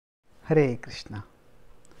Hare Krishna.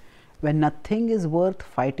 When nothing is worth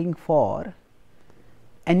fighting for,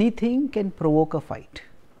 anything can provoke a fight.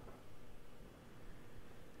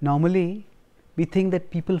 Normally, we think that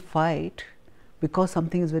people fight because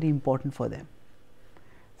something is very important for them.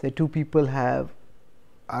 Say two people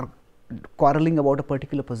are quarreling about a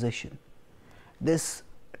particular possession. This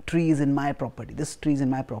tree is in my property, this tree is in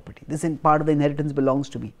my property, this part of the inheritance belongs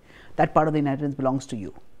to me, that part of the inheritance belongs to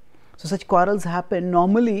you. So such quarrels happen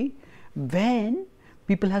normally when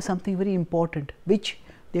people have something very important which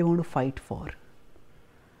they want to fight for.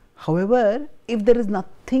 However, if there is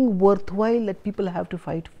nothing worthwhile that people have to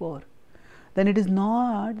fight for, then it is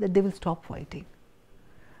not that they will stop fighting.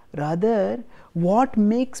 Rather, what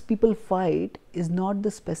makes people fight is not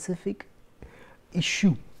the specific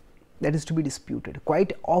issue that is to be disputed.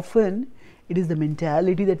 Quite often, it is the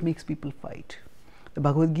mentality that makes people fight. The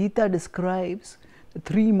Bhagavad Gita describes the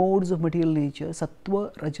three modes of material nature,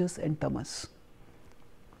 sattva, rajas and tamas.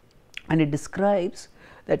 And it describes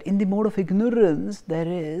that in the mode of ignorance, there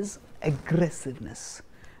is aggressiveness,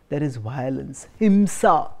 there is violence,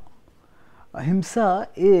 himsa. Himsa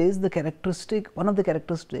is the characteristic, one of the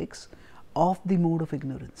characteristics of the mode of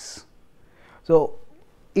ignorance. So,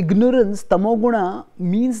 ignorance, tamoguna,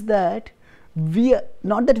 means that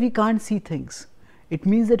not that we can't see things, it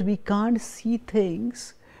means that we can't see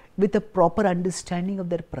things with a proper understanding of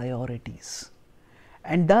their priorities.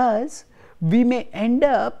 And thus, we may end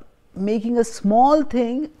up making a small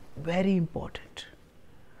thing very important.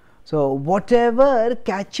 So, whatever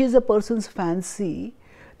catches a person's fancy,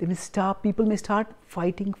 people may start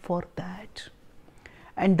fighting for that.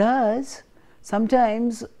 And thus,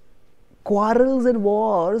 sometimes quarrels and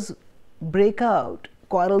wars break out,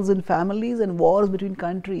 quarrels in families and wars between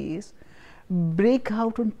countries break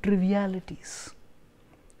out on trivialities.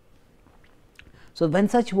 So, when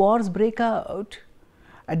such wars break out,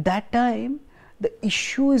 at that time, the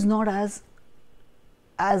issue is not as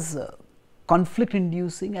conflict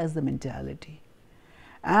inducing as the mentality.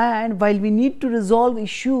 And while we need to resolve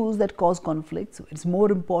issues that cause conflicts, it is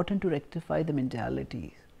more important to rectify the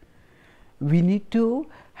mentality. We need to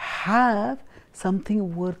have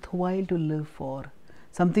something worthwhile to live for,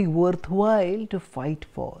 something worthwhile to fight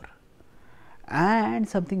for, and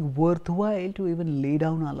something worthwhile to even lay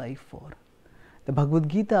down our life for. The Bhagavad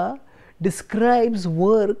Gita describes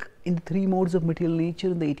work in the three modes of material nature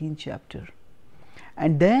in the 18th chapter.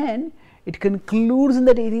 And then it concludes in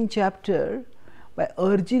that 18th chapter by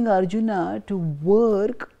urging Arjuna to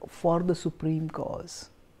work for the supreme cause.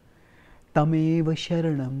 Tameva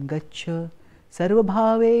sharanam gaccha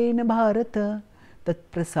sarvabhavena bharata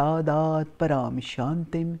tat prasadat param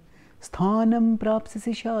shantim sthanam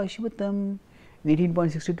prapsasi shashvatam. In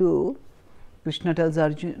 18.62, Krishna tells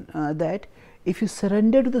Arjuna that if you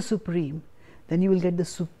surrender to the Supreme, then you will get the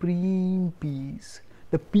supreme peace,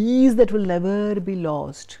 the peace that will never be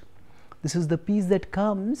lost. This is the peace that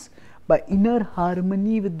comes by inner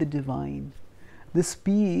harmony with the Divine. This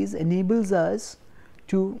peace enables us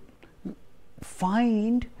to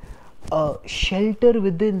find a shelter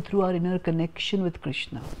within through our inner connection with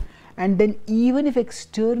Krishna. And then even if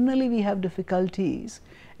externally we have difficulties,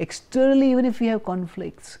 externally even if we have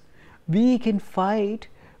conflicts, we can fight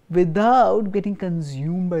without getting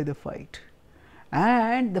consumed by the fight.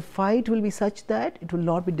 And the fight will be such that it will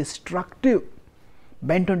not be destructive,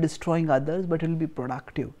 bent on destroying others, but it will be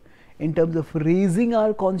productive in terms of raising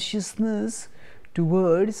our consciousness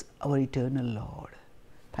towards our eternal Lord.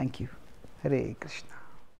 Thank you. Hare Krishna.